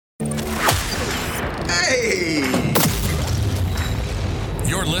Hey!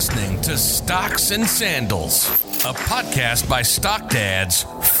 You're listening to Stocks and Sandals, a podcast by Stock Dads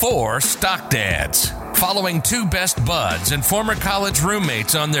for Stock Dads, following two best buds and former college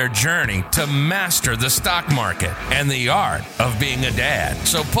roommates on their journey to master the stock market and the art of being a dad.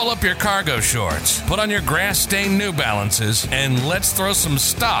 So pull up your cargo shorts, put on your grass-stained New Balances, and let's throw some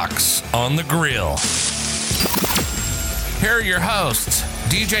stocks on the grill. Here are your hosts,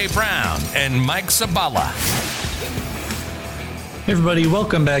 DJ Brown and Mike Sabala. Hey everybody,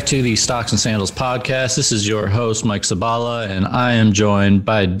 welcome back to the Stocks and Sandals podcast. This is your host, Mike Sabala, and I am joined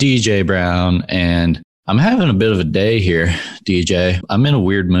by DJ Brown, and I'm having a bit of a day here, DJ. I'm in a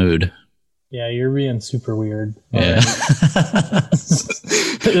weird mood. Yeah, you're being super weird. Yeah.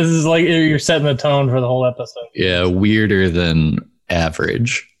 This is like you're setting the tone for the whole episode. Yeah, weirder than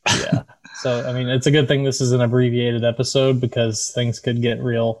average. Yeah. So, I mean, it's a good thing this is an abbreviated episode because things could get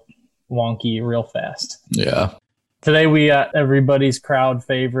real wonky real fast. Yeah. Today we got everybody's crowd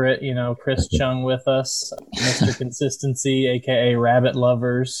favorite, Chris Chung with us, Mr. Consistency, aka Rabbit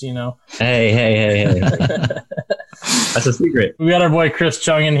Lovers, Hey. That's a secret. We got our boy Chris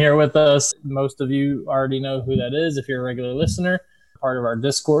Chung in here with us. Most of you already know who that is if you're a regular listener. Part of our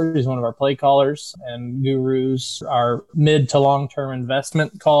Discord. He's one of our play callers and gurus, our mid to long-term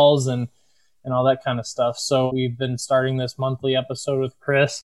investment calls and all that kind of stuff. So we've been starting this monthly episode with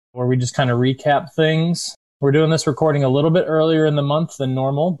Chris where we just kind of recap things. We're doing this recording a little bit earlier in the month than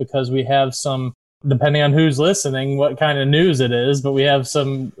normal because we have some, depending on who's listening, what kind of news it is, but we have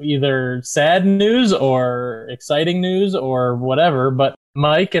some either sad news or exciting news or whatever. But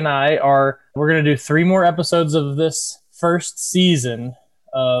Mike and we're going to do 3 more episodes of this first season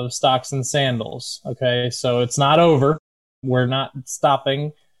of Stocks and Sandals. Okay, so it's not over. We're not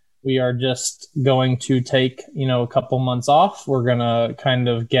stopping. We are just going to take, a couple months off. We're going to kind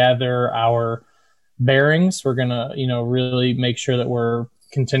of gather our bearings. We're going to, really make sure that we're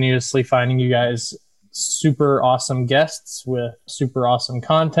continuously finding you guys super awesome guests with super awesome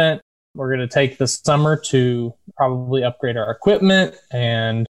content. We're going to take the summer to probably upgrade our equipment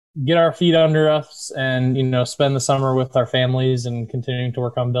and get our feet under us and, spend the summer with our families and continuing to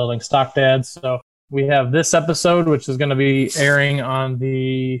work on building Stock Dads. So we have this episode, which is going to be airing on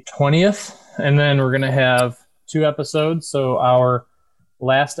the 20th. And then we're going to have 2 episodes. So our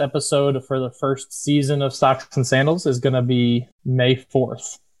last episode for the first season of Stocks and Sandals is going to be May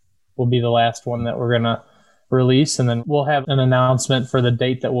 4th. Will be the last one that we're going to release. And then we'll have an announcement for the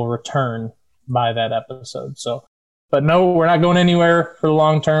date that will return by that episode. So, but no, we're not going anywhere for the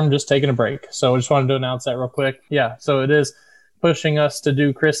long term, just taking a break. So I just wanted to announce that real quick. Yeah, so it is pushing us to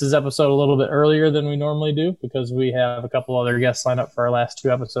do Chris's episode a little bit earlier than we normally do because we have a couple other guests lined up for our last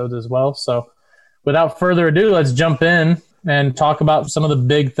 2 episodes as well. So without further ado, let's jump in and talk about some of the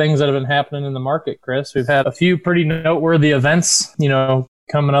big things that have been happening in the market, Chris. We've had a few pretty noteworthy events,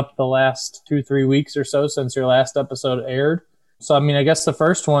 coming up the last 2-3 weeks or so since your last episode aired. So, I guess the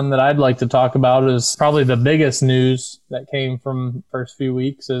first one that I'd like to talk about is probably the biggest news that came from the first few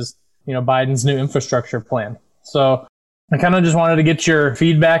weeks is, Biden's new infrastructure plan. So I kind of just wanted to get your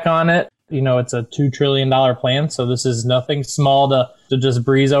feedback on it. It's a $2 trillion plan, so this is nothing small to just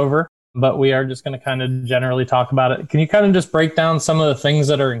breeze over. But we are just going to kind of generally talk about it. Can you kind of just break down some of the things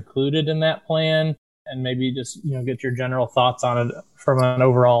that are included in that plan and maybe just, get your general thoughts on it from an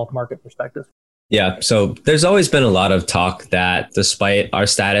overall market perspective? Yeah, so there's always been a lot of talk that despite our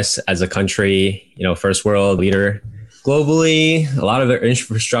status as a country, first world leader globally, a lot of their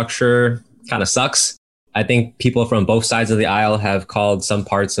infrastructure kind of sucks. I think people from both sides of the aisle have called some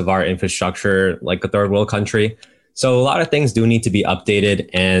parts of our infrastructure like a third world country. So a lot of things do need to be updated,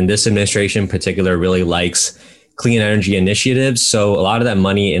 and this administration in particular really likes clean energy initiatives. So a lot of that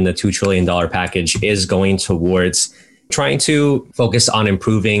money in the $2 trillion package is going towards trying to focus on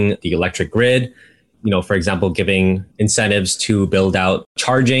improving the electric grid. For example, giving incentives to build out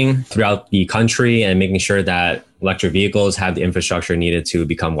charging throughout the country and making sure that electric vehicles have the infrastructure needed to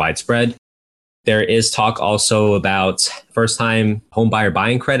become widespread. There is talk also about first-time home buyer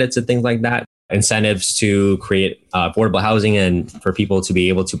buying credits and things like that. Incentives to create affordable housing and for people to be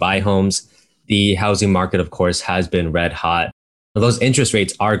able to buy homes. The housing market, of course, has been red hot. Those interest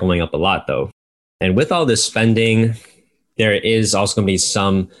rates are going up a lot, though. And with all this spending, there is also going to be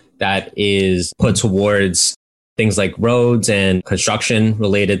some that is put towards things like roads and construction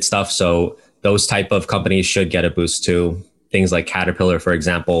related stuff. So those type of companies should get a boost too. Things like Caterpillar, for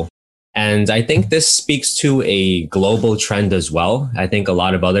example. And I think this speaks to a global trend as well. I think a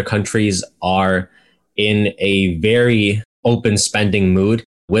lot of other countries are in a very open spending mood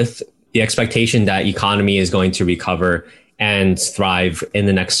with the expectation that economy is going to recover and thrive in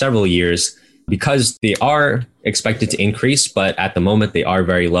the next several years because they are expected to increase, but at the moment they are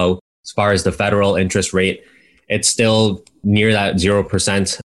very low. As far as the federal interest rate, it's still near that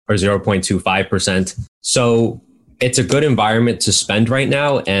 0% or 0.25%. So it's a good environment to spend right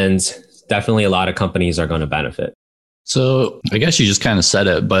now, and definitely a lot of companies are going to benefit. So I guess you just kind of said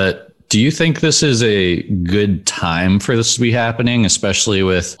it, but do you think this is a good time for this to be happening, especially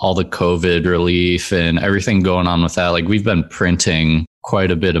with all the COVID relief and everything going on with that? Like, we've been printing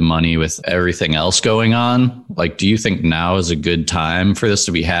quite a bit of money with everything else going on. Like, do you think now is a good time for this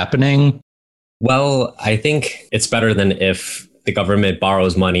to be happening? Well, I think it's better than if the government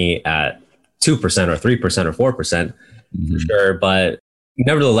borrows money at 2% or 3% or 4%, for sure. But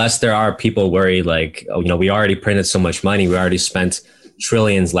nevertheless, there are people worried, like, oh, we already printed so much money. We already spent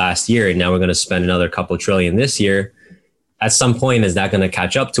trillions last year, and now we're going to spend another couple trillion this year. At some point, is that going to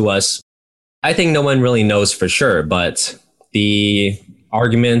catch up to us? I think no one really knows for sure, but the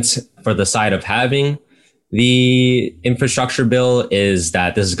argument for the side of having the infrastructure bill is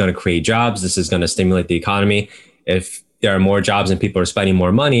that this is going to create jobs. This is going to stimulate the economy. If there are more jobs and people are spending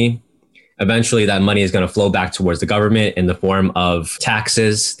more money, eventually that money is going to flow back towards the government in the form of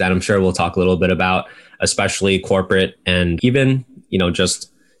taxes that I'm sure we'll talk a little bit about, especially corporate and even just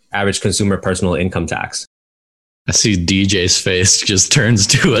average consumer personal income tax. I see DJ's face just turns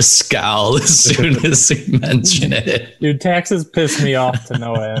to a scowl as soon as he mentioned it. Dude, taxes piss me off to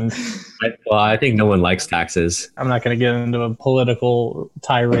no end. I think no one likes taxes. I'm not going to get into a political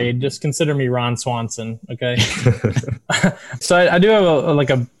tirade. Just consider me Ron Swanson, okay? So I do have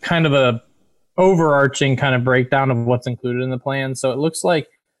a kind of a overarching kind of breakdown of what's included in the plan. So it looks like,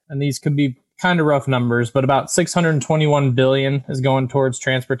 and these could be kind of rough numbers, but about $621 billion is going towards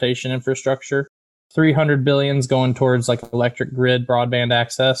transportation infrastructure. $300 billion is going towards like electric grid, broadband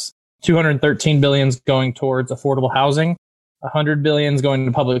access. $213 billion is going towards affordable housing. $100 billion is going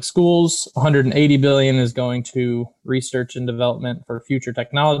to public schools. $180 billion is going to research and development for future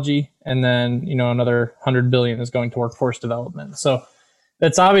technology. And then, another $100 billion is going to workforce development. So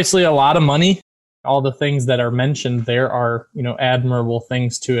that's obviously a lot of money. All the things that are mentioned there are, admirable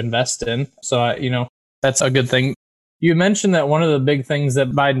things to invest in. So, that's a good thing. You mentioned that one of the big things that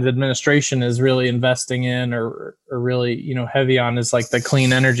Biden's administration is really investing in or really, heavy on is like the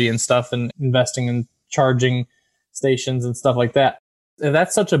clean energy and stuff, and investing in charging stations and stuff like that. If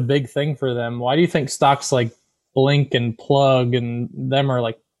that's such a big thing for them, why do you think stocks like Blink and Plug and them are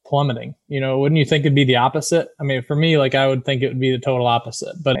like plummeting? Wouldn't you think it'd be the opposite? I mean, for me, I would think it would be the total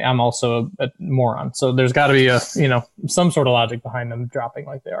opposite, but I'm also a moron. So there's got to be some sort of logic behind them dropping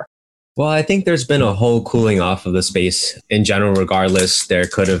like they are. Well, I think there's been a whole cooling off of the space in general. Regardless, there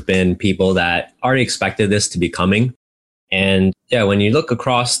could have been people that already expected this to be coming. And yeah, when you look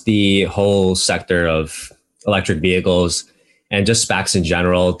across the whole sector of electric vehicles and just SPACs in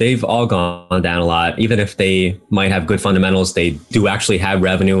general, they've all gone down a lot. Even if they might have good fundamentals, they do actually have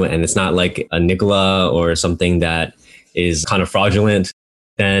revenue, and it's not like a Nikola or something that is kind of fraudulent.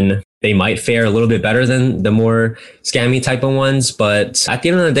 Then they might fare a little bit better than the more scammy type of ones. But at the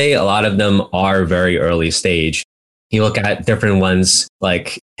end of the day, a lot of them are very early stage. You look at different ones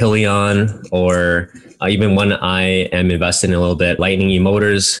like Helion, or even one I am invested in a little bit, Lightning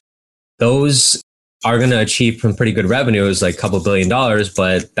eMotors. Those are going to achieve some pretty good revenues, like a couple $1 billion,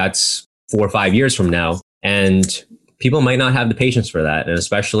 but that's 4 or 5 years from now. And people might not have the patience for that. And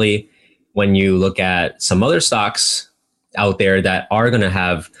especially when you look at some other stocks out there that are going to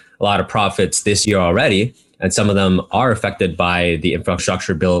have a lot of profits this year already, and some of them are affected by the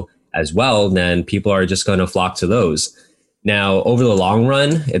infrastructure bill as well, then people are just going to flock to those. Now, over the long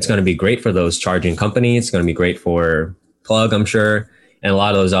run, it's going to be great for those charging companies. It's going to be great for Plug, I'm sure, and a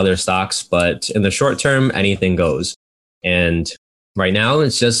lot of those other stocks. But in the short term, anything goes. And right now,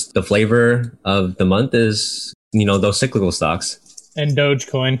 it's just the flavor of the month is, those cyclical stocks. And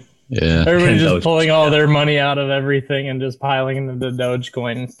Dogecoin. Yeah. Everybody's just pulling all their money out of everything and just piling into the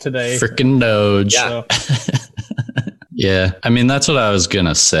Dogecoin today. Freaking Doge. Yeah. Yeah. I mean, that's what I was going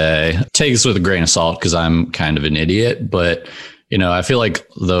to say. Take this with a grain of salt because I'm kind of an idiot. But, I feel like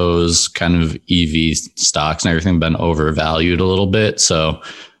those kind of EV stocks and everything have been overvalued a little bit. So,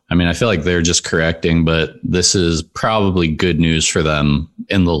 I feel like they're just correcting, but this is probably good news for them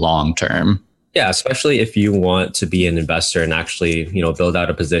in the long term. Yeah, especially if you want to be an investor and actually, build out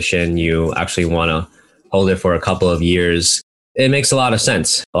a position, you actually want to hold it for a couple of years. It makes a lot of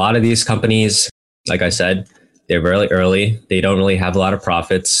sense. A lot of these companies, like I said, they're very early. They don't really have a lot of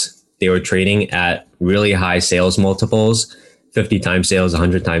profits. They were trading at really high sales multiples, 50 times sales,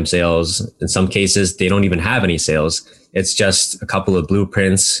 100 times sales. In some cases, they don't even have any sales. It's just a couple of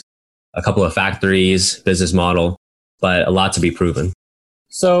blueprints, a couple of factories, business model, but a lot to be proven.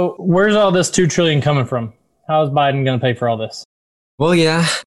 So where's all this $2 trillion coming from? How is Biden going to pay for all this? Well, yeah,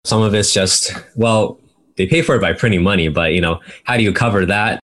 some of it's just, well, they pay for it by printing money, but how do you cover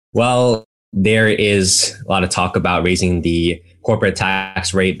that? Well, there is a lot of talk about raising the corporate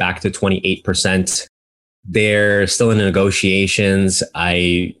tax rate back to 28%. They're still in negotiations.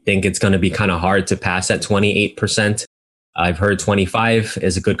 I think it's going to be kind of hard to pass at 28%. I've heard 25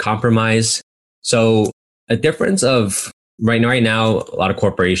 is a good compromise. So a difference of right now, a lot of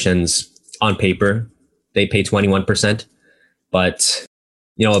corporations on paper, they pay 21%, but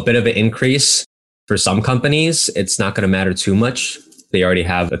a bit of an increase for some companies, it's not going to matter too much. They already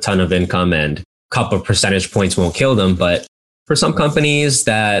have a ton of income and a couple of percentage points won't kill them. But for some companies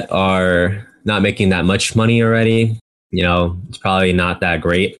that are not making that much money already, it's probably not that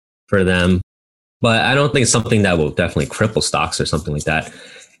great for them. But I don't think it's something that will definitely cripple stocks or something like that.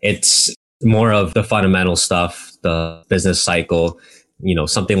 It's more of the fundamental stuff, the business cycle.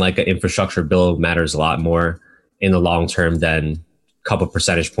 Something like an infrastructure bill matters a lot more in the long term than a couple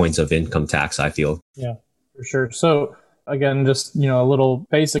percentage points of income tax, I feel. Yeah, for sure. So again, just, a little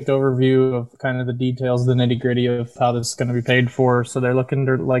basic overview of kind of the details, the nitty gritty of how this is going to be paid for. So they're looking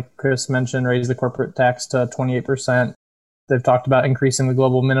to, like Chris mentioned, raise the corporate tax to 28%. They've talked about increasing the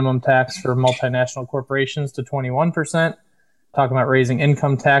global minimum tax for multinational corporations to 21%. Talking about raising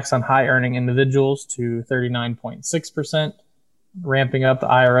income tax on high earning individuals to 39.6%. Ramping up the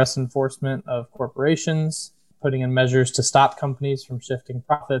IRS enforcement of corporations, putting in measures to stop companies from shifting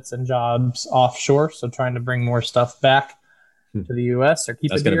profits and jobs offshore. So trying to bring more stuff back to the U.S. or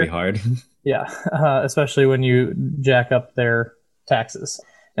keep it here. That's going to be hard. Yeah, especially when you jack up their taxes.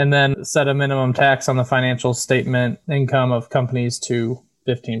 And then set a minimum tax on the financial statement income of companies to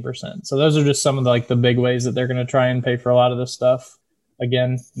 15%. So those are just some of the big ways that they're going to try and pay for a lot of this stuff.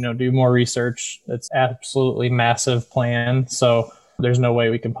 Again, do more research. It's absolutely massive plan. So there's no way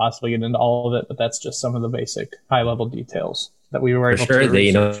we can possibly get into all of it, but that's just some of the basic high level details that we were able to research.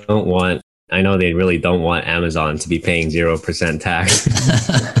 They don't want, I know they really don't want Amazon to be paying 0% tax.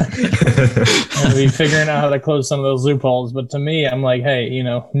 We'll be figuring out how to close some of those loopholes. But to me, I'm like, hey,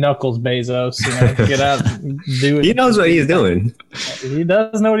 Knuckles Bezos, get out, do it. He knows what he's doing. He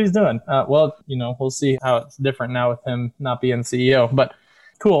does know what he's doing. We'll see how it's different now with him not being CEO. But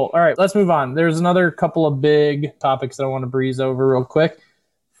cool. All right, let's move on. There's another couple of big topics that I want to breeze over real quick.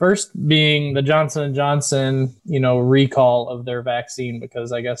 First being the Johnson & Johnson, recall of their vaccine,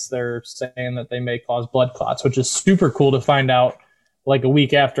 because I guess they're saying that they may cause blood clots, which is super cool to find out like a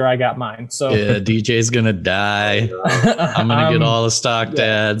week after I got mine. So yeah, DJ's going to die. I'm going to get all the stock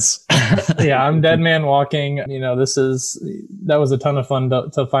dads. Yeah, I'm dead man walking. That was a ton of fun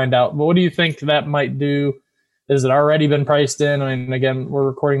to find out. But what do you think that might do? Is it already been priced in? I mean, again, we're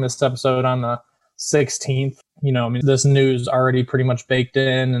recording this episode on the 16th. This news already pretty much baked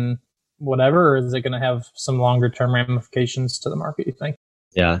in and whatever, or is it going to have some longer term ramifications to the market, you think?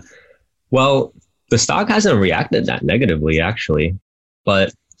 Yeah. Well, the stock hasn't reacted that negatively, actually.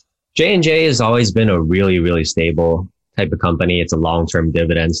 But J&J has always been a really, really stable type of company. It's a long-term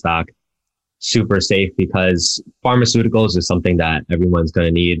dividend stock. Super safe because pharmaceuticals is something that everyone's going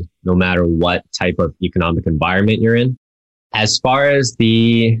to need no matter what type of economic environment you're in. As far as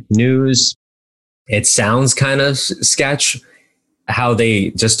the news, it sounds kind of sketch how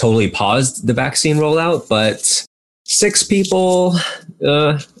they just totally paused the vaccine rollout, but 6 people,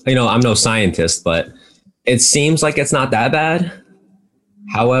 I'm no scientist, but it seems like it's not that bad.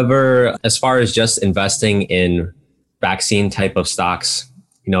 However, as far as just investing in vaccine type of stocks,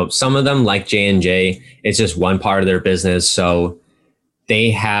 some of them like J&J, it's just one part of their business. So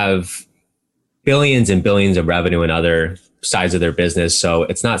they have billions and billions of revenue in other sides of their business. So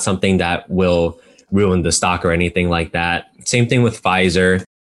it's not something that will ruin the stock or anything like that. Same thing with Pfizer.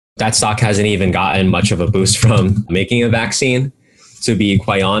 That stock hasn't even gotten much of a boost from making a vaccine, to be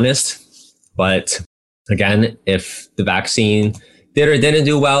quite honest. But again, if the vaccine did or didn't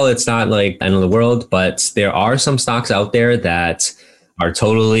do well, it's not like the end of the world. But there are some stocks out there that are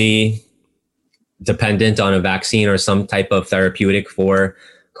totally dependent on a vaccine or some type of therapeutic for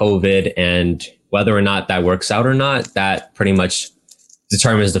COVID. And whether or not that works out or not, that pretty much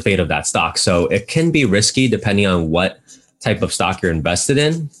determines the fate of that stock. So it can be risky depending on what type of stock you're invested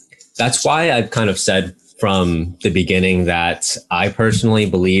in. That's why I've kind of said from the beginning that I personally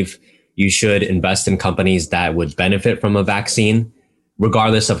believe you should invest in companies that would benefit from a vaccine,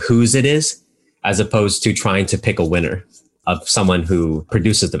 regardless of whose it is, as opposed to trying to pick a winner of someone who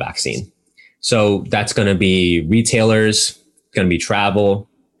produces the vaccine. So that's going to be retailers, going to be travel,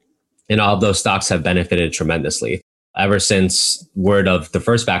 and all of those stocks have benefited tremendously ever since word of the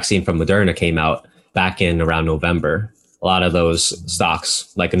first vaccine from Moderna came out back in around November. a lot of those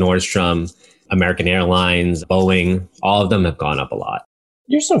stocks like Nordstrom, American Airlines, Boeing, all of them have gone up a lot.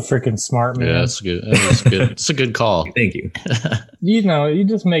 You're so freaking smart, man. Yeah, that's good. That's good. It's a good call. Thank you. You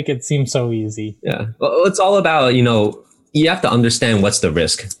just make it seem so easy. Yeah. Well, it's all about, you have to understand what's the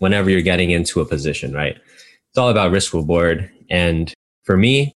risk whenever you're getting into a position, right? It's all about risk reward. And for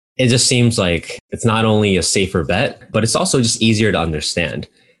me, it just seems like it's not only a safer bet, but it's also just easier to understand.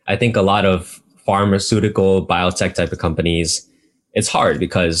 I think a lot of pharmaceutical, biotech type of companies, it's hard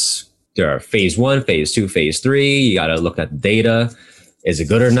because there are phase 1, phase 2, phase 3. You got to look at the data. Is it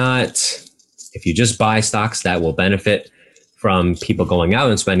good or not? If you just buy stocks that will benefit from people going out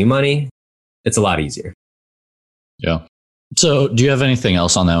and spending money, it's a lot easier. Yeah. So do you have anything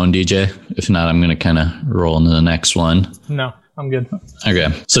else on that one, DJ? If not, I'm going to kind of roll into the next one. No, I'm good. Okay.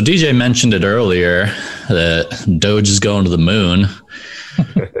 So DJ mentioned it earlier that Doge is going to the moon.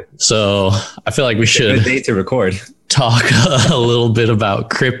 So I feel like we should Good day to record. talk a little bit about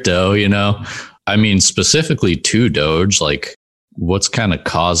crypto, I mean, specifically to Doge, like what's kind of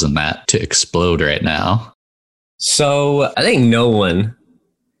causing that to explode right now? So I think no one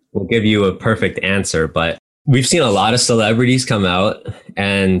will give you a perfect answer, but we've seen a lot of celebrities come out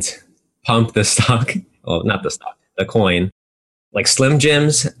and pump the stock. Well, not the stock, the coin. Like Slim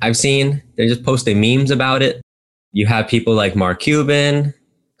Jims, I've seen, they're just posting memes about it. You have people like Mark Cuban,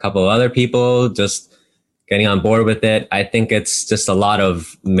 a couple of other people just getting on board with it. I think it's just a lot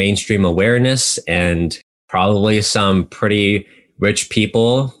of mainstream awareness and probably some pretty rich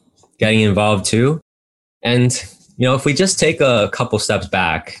people getting involved too. And, if we just take a couple steps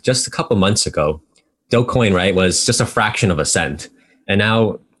back, just a couple months ago, Dogecoin, right, was just a fraction of a cent. And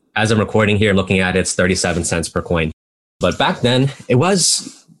now, as I'm recording here, I'm looking at it's 37 cents per coin. But back then, it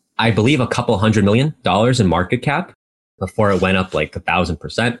was, I believe, a couple $100 million in market cap before it went up like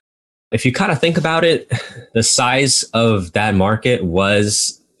 1,000%. If you kind of think about it, the size of that market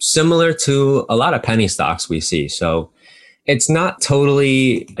was similar to a lot of penny stocks we see. So it's not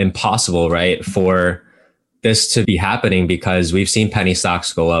totally impossible, right, for this to be happening because we've seen penny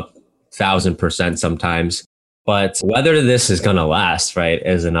stocks go up 1,000% sometimes. But whether this is going to last, right,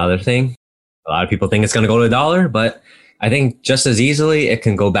 is another thing. A lot of people think it's going to go to $1, but I think just as easily it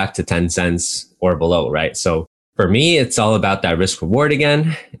can go back to 10 cents or below, right? So for me, it's all about that risk reward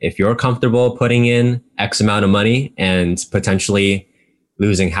again. If you're comfortable putting in X amount of money and potentially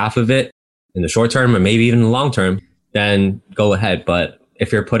losing half of it in the short term or maybe even the long term, then go ahead. But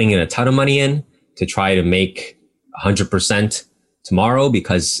if you're putting in a ton of money in to try to make 100% tomorrow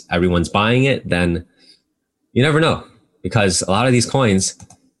because everyone's buying it, then you never know, because a lot of these coins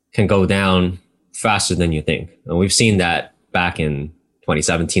can go down faster than you think. And we've seen that back in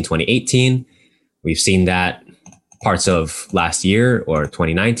 2017, 2018. We've seen that parts of last year or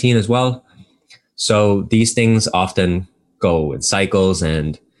 2019 as well. So these things often go in cycles.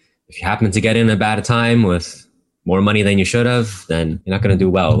 And if you happen to get in a bad time with more money than you should have, then you're not going to do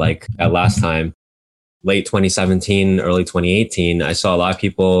well. Like at last time, late 2017, early 2018, I saw a lot of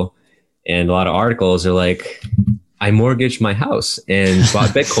people and a lot of articles are like, I mortgaged my house and bought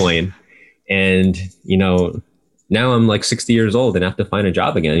Bitcoin. And, now I'm like 60 years old and have to find a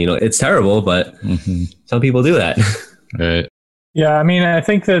job again. It's terrible, but some people do that. Right. Yeah, I mean, I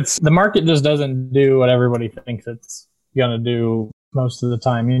think that's the market just doesn't do what everybody thinks it's going to do most of the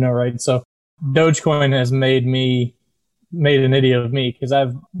time, right? So Dogecoin has made an idiot of me because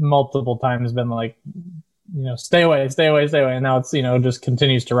I've multiple times been like, stay away. And now it's, just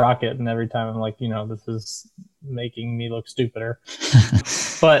continues to rocket. And every time I'm like, this is making me look stupider.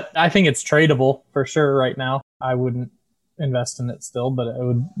 But I think it's tradable for sure right now. I wouldn't invest in it still, but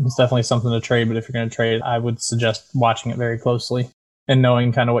it's definitely something to trade. But if you're going to trade, I would suggest watching it very closely and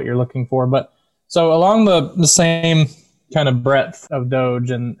knowing kind of what you're looking for. But so along the same kind of breadth of Doge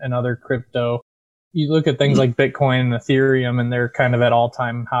and other crypto, you look at things like Bitcoin and Ethereum, and they're kind of at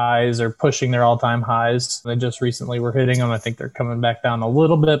all-time highs or pushing their all-time highs. They just recently were hitting them. I think they're coming back down a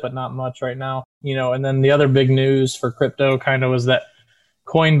little bit, but not much right now. And then the other big news for crypto kind of was that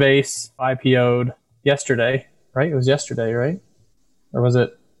Coinbase IPO'd yesterday, right? It was yesterday, right? Or was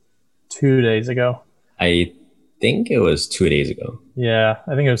it 2 days ago? I think it was 2 days ago. Yeah,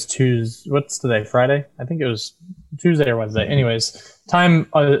 I think it was Tuesday. What's today? Friday? I think it was Tuesday or Wednesday. Anyways, time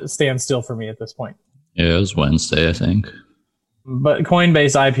stands still for me at this point. Yeah, it was Wednesday, I think. But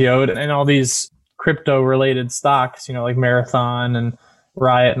Coinbase IPO'd and all these crypto related stocks, like Marathon and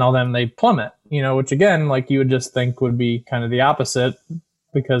Riot and all them, they plummet, which again, like you would just think would be kind of the opposite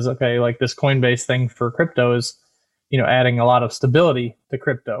because, okay, like this Coinbase thing for crypto is, adding a lot of stability to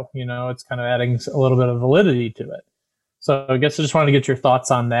crypto, it's kind of adding a little bit of validity to it. So I guess I just wanted to get your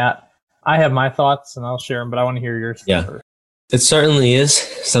thoughts on that. I have my thoughts and I'll share them, but I want to hear yours Yeah. first. It certainly is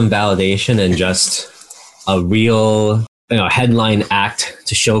some validation and just a real headline act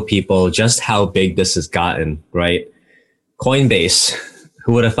to show people just how big this has gotten, right? Coinbase,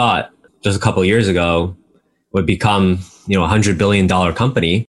 who would have thought just a couple of years ago would become, $100 billion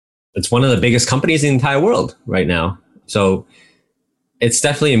company. It's one of the biggest companies in the entire world right now. So it's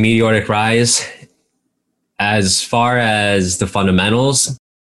definitely a meteoric rise. As far as the fundamentals,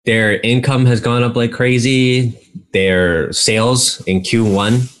 their income has gone up like crazy. Their sales in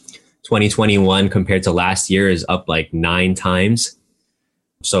Q1 2021 compared to last year is up like 9 times.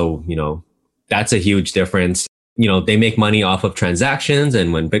 So, that's a huge difference. They make money off of transactions.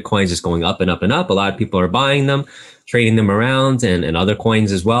 And when Bitcoin is just going up and up and up, a lot of people are buying them, trading them around and other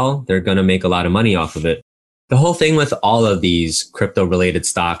coins as well. They're going to make a lot of money off of it. The whole thing with all of these crypto related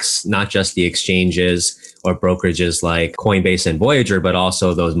stocks, not just the exchanges or brokerages like Coinbase and Voyager, but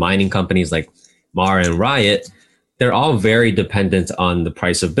also those mining companies like Mara and Riot, they're all very dependent on the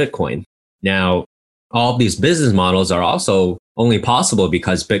price of Bitcoin. Now, all of these business models are also only possible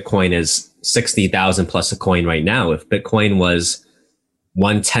because Bitcoin is 60,000 plus a coin right now. If Bitcoin was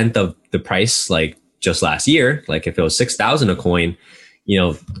 1/10 of the price, like just last year, like if it was 6,000 a coin,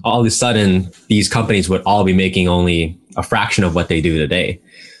 all of a sudden these companies would all be making only a fraction of what they do today.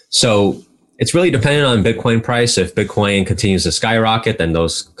 So it's really dependent on Bitcoin price. If Bitcoin continues to skyrocket, then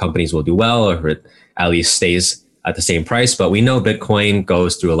those companies will do well, or it at least stays at the same price. But we know Bitcoin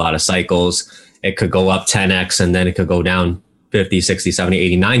goes through a lot of cycles. It could go up 10x and then it could go down 50, 60, 70,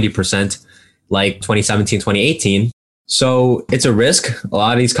 80, 90%, like 2017, 2018. So it's a risk. A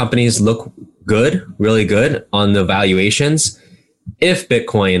lot of these companies look good, really good on the valuations if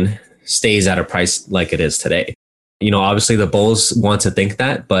Bitcoin stays at a price like it is today. Obviously the bulls want to think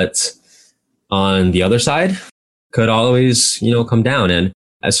that, but on the other side, could always, come down. And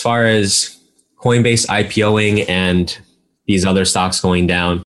as far as Coinbase IPOing and these other stocks going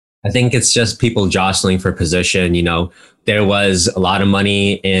down, I think it's just people jostling for position. There was a lot of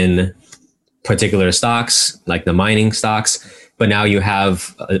money in particular stocks, like the mining stocks, but now you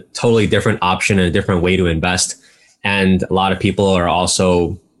have a totally different option and a different way to invest. And a lot of people are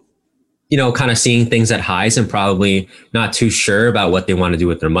also, kind of seeing things at highs and probably not too sure about what they want to do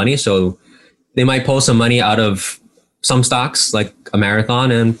with their money. So they might pull some money out of some stocks like a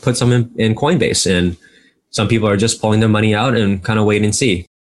Marathon and put some in Coinbase. And some people are just pulling their money out and kind of wait and see.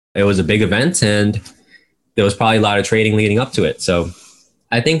 It was a big event and there was probably a lot of trading leading up to it. So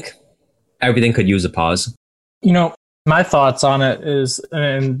I think everything could use a pause. My thoughts on it is,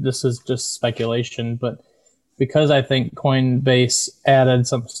 and this is just speculation, but because I think Coinbase added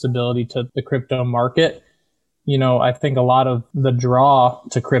some stability to the crypto market, I think a lot of the draw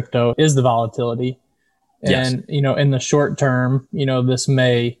to crypto is the volatility. And, Yes. In the short term, this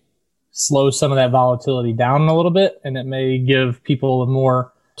may slow some of that volatility down a little bit, and it may give people a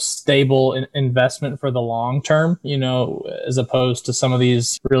more stable investment for the long term, as opposed to some of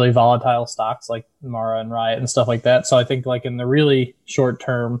these really volatile stocks like Mara and Riot and stuff like that. So I think like in the really short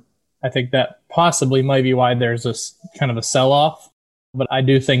term, I think that possibly might be why there's this kind of a sell-off. But I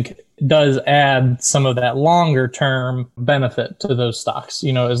do think it does add some of that longer term benefit to those stocks,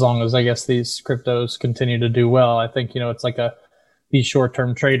 as long as I guess these cryptos continue to do well. I think, it's like these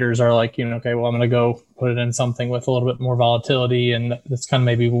short-term traders are like, okay, well, I'm going to go put it in something with a little bit more volatility. And that's kind of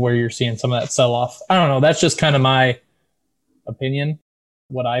maybe where you're seeing some of that sell-off. I don't know. That's just kind of my opinion,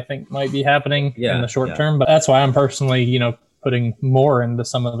 what I think might be happening in the short term. But that's why I'm personally, putting more into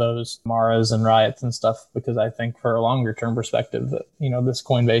some of those Maras and Riots and stuff, because I think for a longer term perspective that, this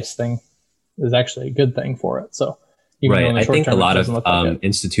Coinbase thing is actually a good thing for it. So right. I think a lot of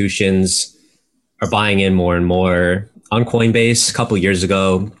institutions are buying in more and more on Coinbase. A couple of years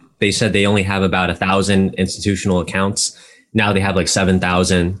ago, they said they only have about 1,000 institutional accounts. Now they have like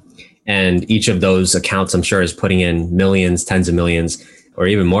 7,000. And each of those accounts, I'm sure, is putting in millions, tens of millions, or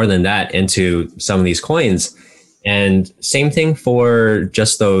even more than that into some of these coins. And same thing for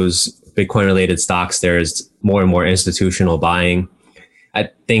just those Bitcoin related stocks. There's more and more institutional buying.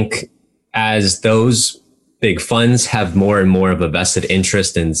 I think as those big funds have more and more of a vested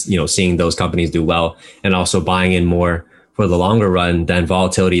interest in, seeing those companies do well and also buying in more for the longer run, then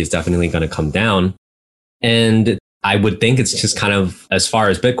volatility is definitely going to come down. And I would think it's just kind of, as far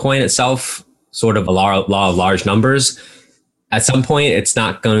as Bitcoin itself, sort of a law of large numbers. At some point, it's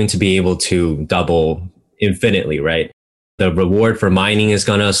not going to be able to double infinitely, right? The reward for mining is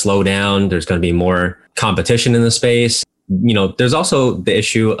going to slow down. There's going to be more competition in the space. There's also the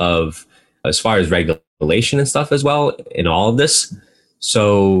issue of, as far as regulation and stuff as well in all of this.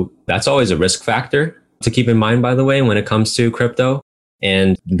 So that's always a risk factor to keep in mind, by the way, when it comes to crypto.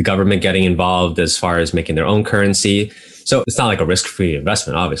 and the government getting involved as far as making their own currency. So it's not like a risk-free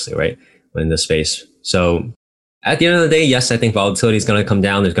investment, obviously, right? In this space. So at the end of the day, yes, I think volatility is going to come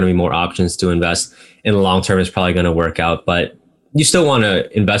down. There's going to be more options to invest. In the long term, it's probably going to work out, but you still want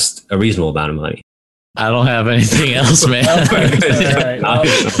to invest a reasonable amount of money. I don't have anything else, man. All right. Well,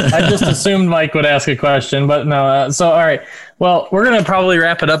 I just assumed Mike would ask a question, but no. So, all right. Well, we're going to probably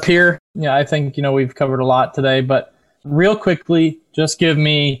wrap it up here. Yeah, I think, we've covered a lot today, but real quickly, just give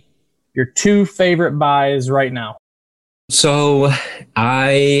me your 2 favorite buys right now. So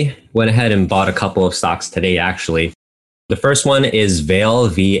I went ahead and bought a couple of stocks today, actually. The first one is Vale,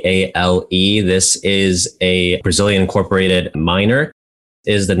 VALE. This is a Brazilian incorporated miner.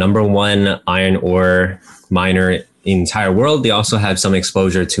 It is the number 1 iron ore miner in the entire world. They also have some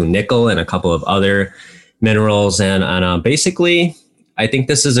exposure to nickel and a couple of other minerals. And basically, I think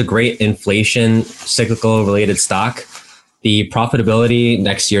this is a great inflation cyclical related stock. The profitability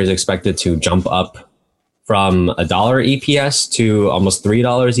next year is expected to jump up from $1 EPS to almost $3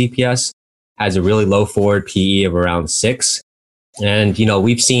 EPS. Has a really low forward PE of around 6. And,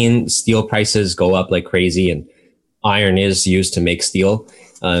 we've seen steel prices go up like crazy, and iron is used to make steel,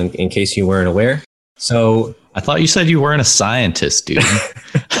 in case you weren't aware. So I thought you said you weren't a scientist, dude.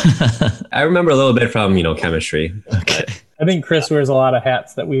 I remember a little bit from, chemistry. Okay. I think Chris wears a lot of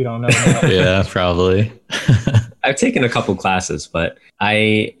hats that we don't know about. Yeah, probably. I've taken a couple classes, but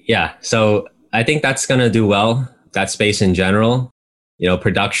so I think that's going to do well, that space in general.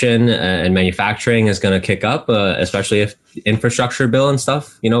 Production and manufacturing is going to kick up, especially if infrastructure bill and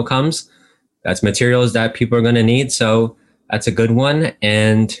stuff, comes. That's materials that people are going to need. So that's a good one.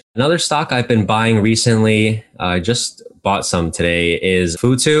 And another stock I've been buying recently, I just bought some today, is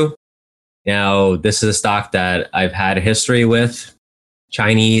Futu. Now, this is a stock that I've had a history with,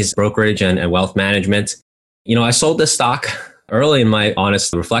 Chinese brokerage and wealth management. I sold this stock early in my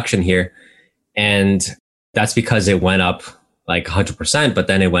honest reflection here. And that's because it went up like 100%, but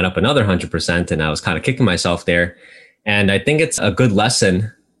then it went up another 100%. And I was kind of kicking myself there. And I think it's a good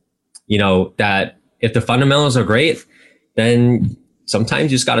lesson, that if the fundamentals are great, then sometimes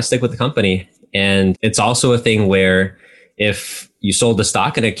you just got to stick with the company. And it's also a thing where if you sold the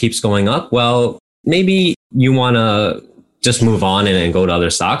stock and it keeps going up, well, maybe you want to just move on and go to other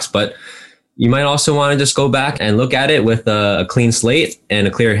stocks, but you might also want to just go back and look at it with a clean slate and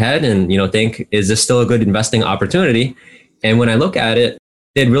a clear head and, think, is this still a good investing opportunity? And when I look at it,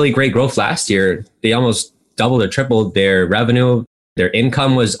 they had really great growth last year. They almost doubled or tripled their revenue. Their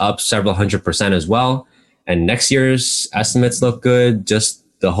income was up several 100% as well. And next year's estimates look good. Just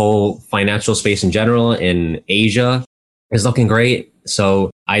the whole financial space in general in Asia is looking great. So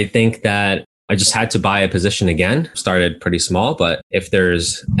I think that I just had to buy a position again. Started pretty small, but if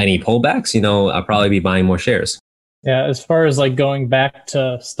there's any pullbacks, I'll probably be buying more shares. Yeah, as far as like going back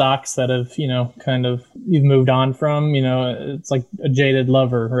to stocks that have, kind of you've moved on from, it's like a jaded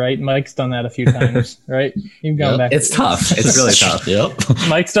lover, right? Mike's done that a few times, right? You've gone back. It's tough. It's really tough. Yep.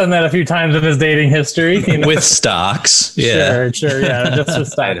 Mike's done that a few times in his dating history. With stocks. Yeah. Sure. Yeah, just with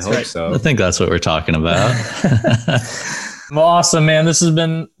stocks. I hope so. I think that's what we're talking about. Well, awesome, man. This has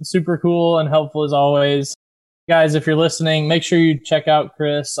been super cool and helpful as always. Guys, if you're listening, make sure you check out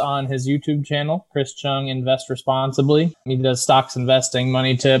Chris on his YouTube channel, Chris Chung Invest Responsibly. He does stocks investing,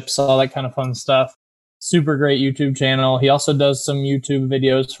 money tips, all that kind of fun stuff. Super great YouTube channel. He also does some YouTube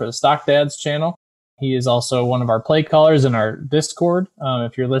videos for the Stock Dads channel. He is also one of our play callers in our Discord.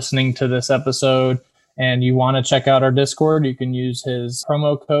 If you're listening to this episode and you want to check out our Discord, you can use his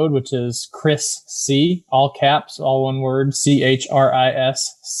promo code, which is Chris C, all caps, all one word,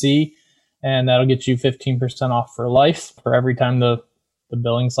 CHRISC. And that'll get you 15% off for life for every time the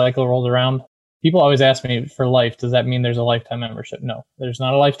billing cycle rolls around. People always ask me, for life, does that mean there's a lifetime membership? No, there's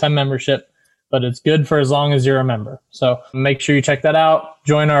not a lifetime membership, but it's good for as long as you're a member. So make sure you check that out.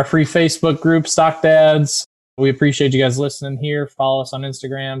 Join our free Facebook group, Stock Dads. We appreciate you guys listening here. Follow us on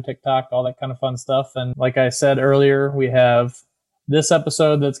Instagram, TikTok, all that kind of fun stuff. And like I said earlier, we have this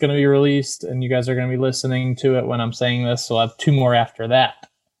episode that's going to be released, and you guys are going to be listening to it when I'm saying this. So I'll have 2 more after that.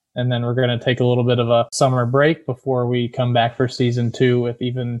 And then we're going to take a little bit of a summer break before we come back for season 2 with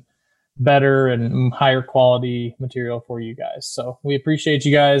even better and higher quality material for you guys. So we appreciate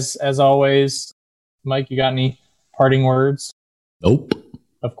you guys as always. Mike, you got any parting words? Nope.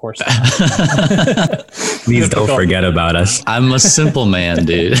 Of course not. Please don't forget about us. I'm a simple man,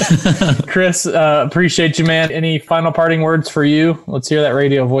 dude. Chris, appreciate you, man. Any final parting words for you? Let's hear that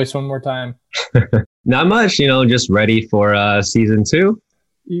radio voice one more time. Not much, just ready for season 2.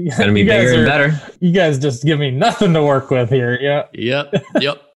 It's going to be bigger and better. You guys just give me nothing to work with here. Yeah.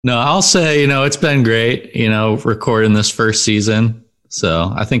 Yep. No, I'll say, it's been great, recording this first season.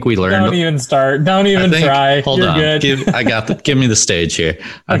 So I think we learned. Don't even start. Don't even try. Hold You're on. good. Give me the stage here.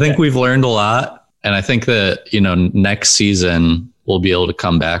 I think we've learned a lot. And I think that, next season we'll be able to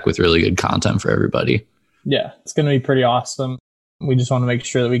come back with really good content for everybody. Yeah, it's going to be pretty awesome. We just want to make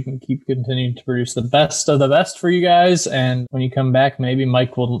sure that we can keep continuing to produce the best of the best for you guys. And when you come back, maybe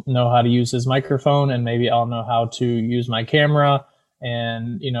Mike will know how to use his microphone, and maybe I'll know how to use my camera.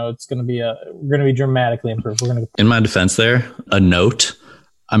 And, it's going to be we're going to be dramatically improved. In my defense there, a note,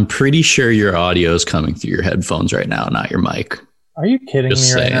 I'm pretty sure your audio is coming through your headphones right now, not your mic. Are you kidding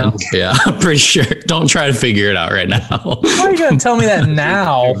Just me right saying. now? Yeah, I'm pretty sure. Don't try to figure it out right now. Why are you going to tell me that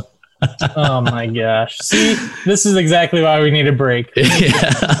now? Oh my gosh. See, this is exactly why we need a break.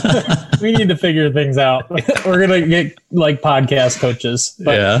 Yeah. We need to figure things out. We're going to get like podcast coaches.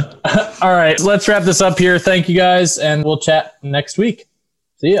 But, Yeah. All right, let's wrap this up here. Thank you guys, and we'll chat next week.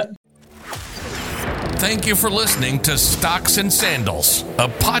 See ya. Thank you for listening to Stocks and Sandals, a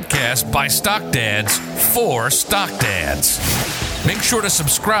podcast by Stock Dads for Stock Dads. Make sure to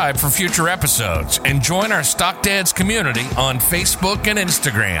subscribe for future episodes and join our Stock Dads community on Facebook and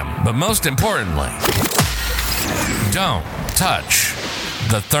Instagram. But most importantly, don't touch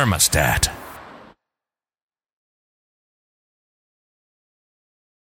the thermostat.